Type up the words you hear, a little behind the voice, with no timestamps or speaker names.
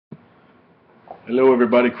Hello,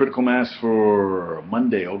 everybody. Critical Mass for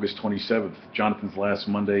Monday, August 27th. Jonathan's last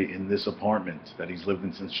Monday in this apartment that he's lived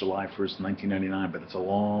in since July 1st, 1999. But it's a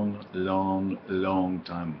long, long, long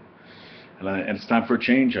time. And it's time for a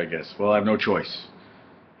change, I guess. Well, I have no choice.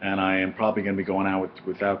 And I am probably going to be going out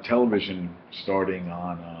without television starting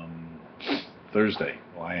on Thursday.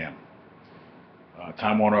 Well, I am.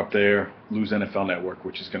 Time Warner up there, lose NFL Network,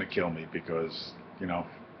 which is going to kill me because, they're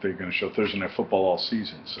going to show Thursday Night Football all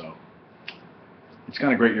season. So it's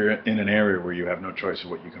kind of great you're in an area where you have no choice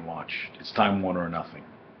of what you can watch. It's Time Warner or nothing.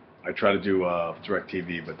 I try to do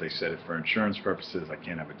DirecTV, but they said for insurance purposes I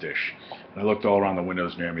can't have a dish. And I looked all around the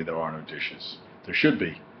windows near me, there are no dishes. There should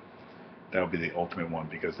be. That would be the ultimate one,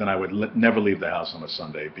 because then I would never leave the house on a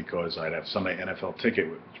Sunday, because I'd have Sunday NFL ticket,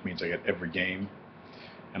 which means I get every game,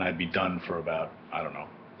 and I'd be done for about, I don't know,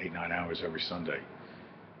 8-9 hours every Sunday.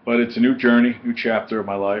 But it's a new journey, new chapter of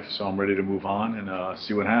my life, so I'm ready to move on and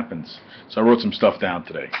see what happens. So I wrote some stuff down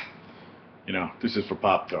today. This is for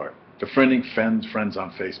Pop-Tart. Befriending friends on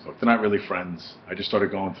Facebook. They're not really friends. I just started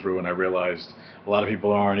going through and I realized a lot of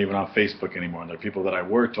people aren't even on Facebook anymore. And they're people that I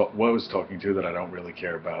was talking to that I don't really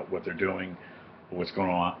care about what they're doing or what's going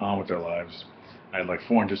on with their lives. I had like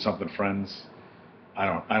 400 something friends. I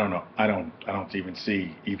don't know. I don't even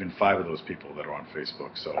see even 5 of those people that are on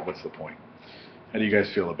Facebook. So what's the point? How do you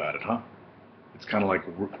guys feel about it, huh? It's kind of like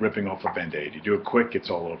ripping off a Band-Aid. You do it quick, it's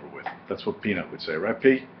all over with. That's what Peanut would say, right,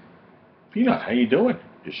 P? Peanut, how you doing?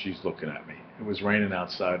 Yeah, she's looking at me. It was raining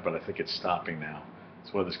outside, but I think it's stopping now.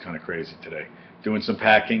 This weather's kind of crazy today. Doing some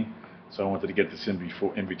packing, so I wanted to get this in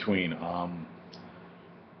between.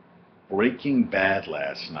 Breaking Bad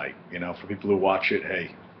last night. For people who watch it,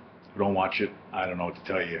 hey, if you don't watch it, I don't know what to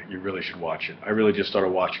tell you. You really should watch it. I really just started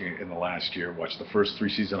watching it in the last year. Watched the first 3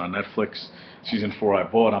 seasons on Netflix. Season 4 I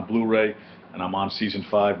bought on Blu-ray, and I'm on season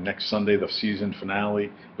 5 next Sunday, the season finale,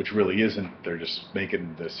 which really isn't. They're just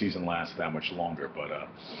making the season last that much longer. But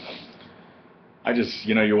I just,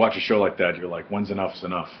 you watch a show like that, you're like, when's enough's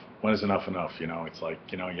enough? When is enough enough? It's like,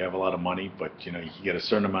 you have a lot of money, but you get a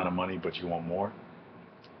certain amount of money, but you want more.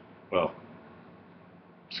 Well,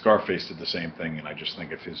 Scarface did the same thing, and I just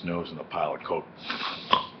think of his nose in the pile of coke.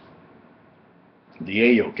 The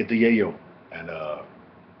yayo, get the yayo. And I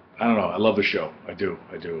don't know, I love the show. I do.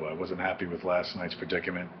 I wasn't happy with last night's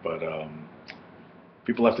predicament, but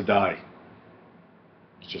people have to die.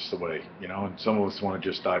 It's just the way, and some of us want to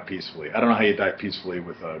just die peacefully. I don't know how you die peacefully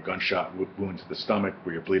with a gunshot wound to the stomach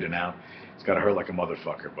where you're bleeding out. It's got to hurt like a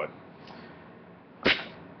motherfucker, but,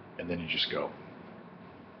 and then you just go.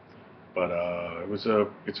 But it's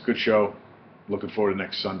a good show. Looking forward to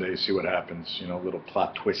next Sunday, see what happens. Little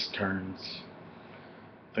plot twist turns.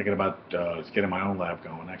 Thinking about getting my own lab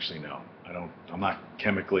going. Actually, no, I don't. I'm not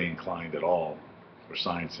chemically inclined at all, or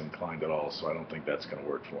science inclined at all. So I don't think that's going to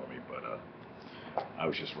work for me. But I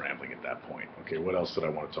was just rambling at that point. Okay, what else did I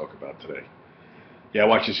want to talk about today? Yeah, I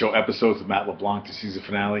watched the show episodes of Matt LeBlanc, the season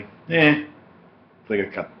finale. They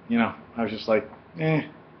got cut. I was just like,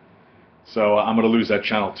 So I'm going to lose that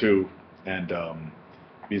channel too, and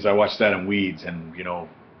because I watched that in Weeds, and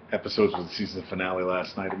episodes of the season finale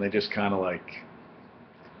last night, and they just kind of like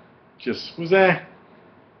just was there.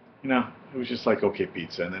 It was just like okay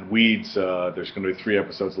pizza. And then Weeds, there's going to be 3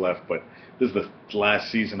 episodes left, but this is the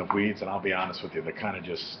last season of Weeds, and I'll be honest with you, they kind of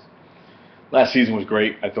just last season was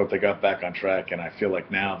great. I thought they got back on track, and I feel like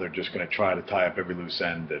now they're just going to try to tie up every loose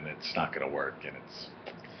end, and it's not going to work, and it's.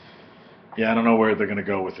 Yeah, I don't know where they're going to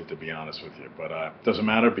go with it, to be honest with you. But it doesn't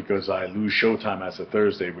matter because I lose Showtime as of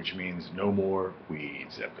Thursday, which means no more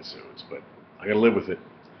Weeds episodes. But I got to live with it.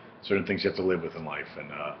 Certain things you have to live with in life. And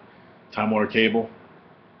Time Warner Cable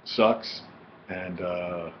sucks. And,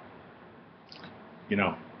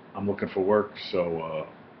 I'm looking for work. So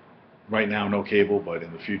right now, no cable. But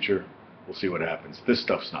in the future, we'll see what happens. This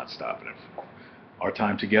stuff's not stopping it. Our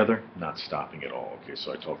time together, not stopping at all. Okay,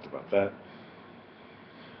 so I talked about that.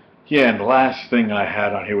 Yeah, and the last thing I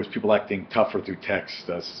had on here was people acting tougher through text.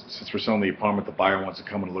 Since we're selling the apartment, the buyer wants to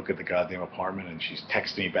come and look at the goddamn apartment, and she's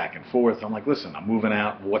texting me back and forth. I'm like, listen, I'm moving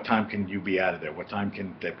out. What time can you be out of there? What time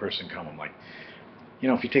can that person come? I'm like,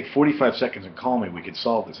 if you take 45 seconds and call me, we could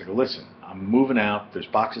solve this. I go, listen, I'm moving out. There's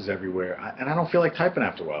boxes everywhere, and I don't feel like typing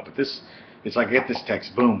after a while. But it's like I get this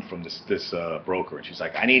text, boom, from this broker, and she's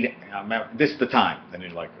like, this is the time. And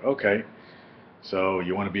you're like, okay. So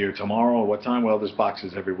you want to be here tomorrow? What time? Well, there's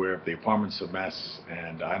boxes everywhere. The apartment's a mess,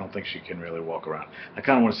 and I don't think she can really walk around. I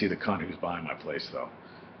kind of want to see the cunt who's buying my place, though.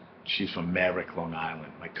 She's from Merrick, Long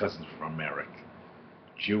Island. My cousin's from Merrick.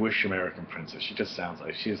 Jewish American princess. She just sounds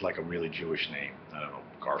like, she has like a really Jewish name. I don't know,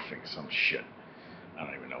 Garfink, some shit. I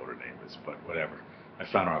don't even know what her name is, but whatever. I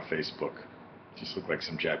found her on Facebook. Just looked like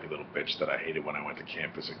some jappy little bitch that I hated when I went to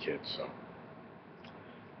camp as a kid. So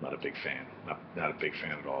not a big fan. Not a big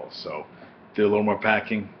fan at all. So did a little more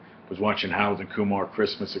packing. Was watching Harold and Kumar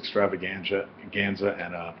Christmas Extravaganza,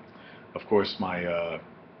 and of course my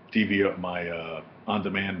DVR, my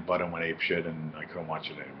on-demand button went ape shit, and I couldn't watch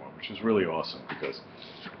it anymore, which is really awesome because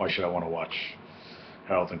why should I want to watch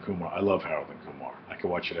Harold and Kumar? I love Harold and Kumar. I could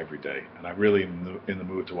watch it every day, and I really am in the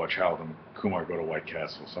mood to watch Harold and Kumar go to White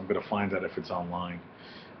Castle. So I'm gonna find out if it's online.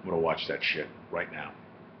 I'm gonna watch that shit right now.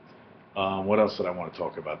 What else did I want to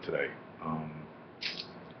talk about today? I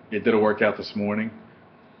did a workout this morning,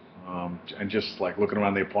 and just like looking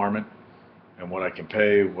around the apartment and what I can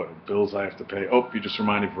pay, what bills I have to pay. Oh, you just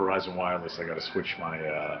reminded me, Verizon Wireless, I got to switch my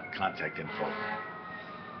contact info.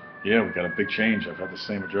 Yeah, we got a big change. I've had the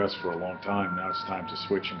same address for a long time. Now it's time to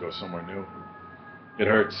switch and go somewhere new. It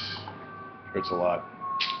hurts. Hurts a lot.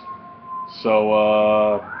 So,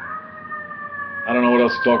 I don't know what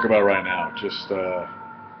else to talk about right now. Just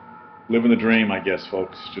living the dream, I guess,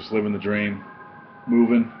 folks. Just living the dream,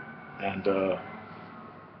 moving, and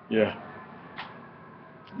yeah.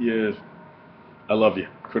 Yeah. I love you.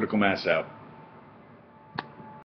 Critical Mass out.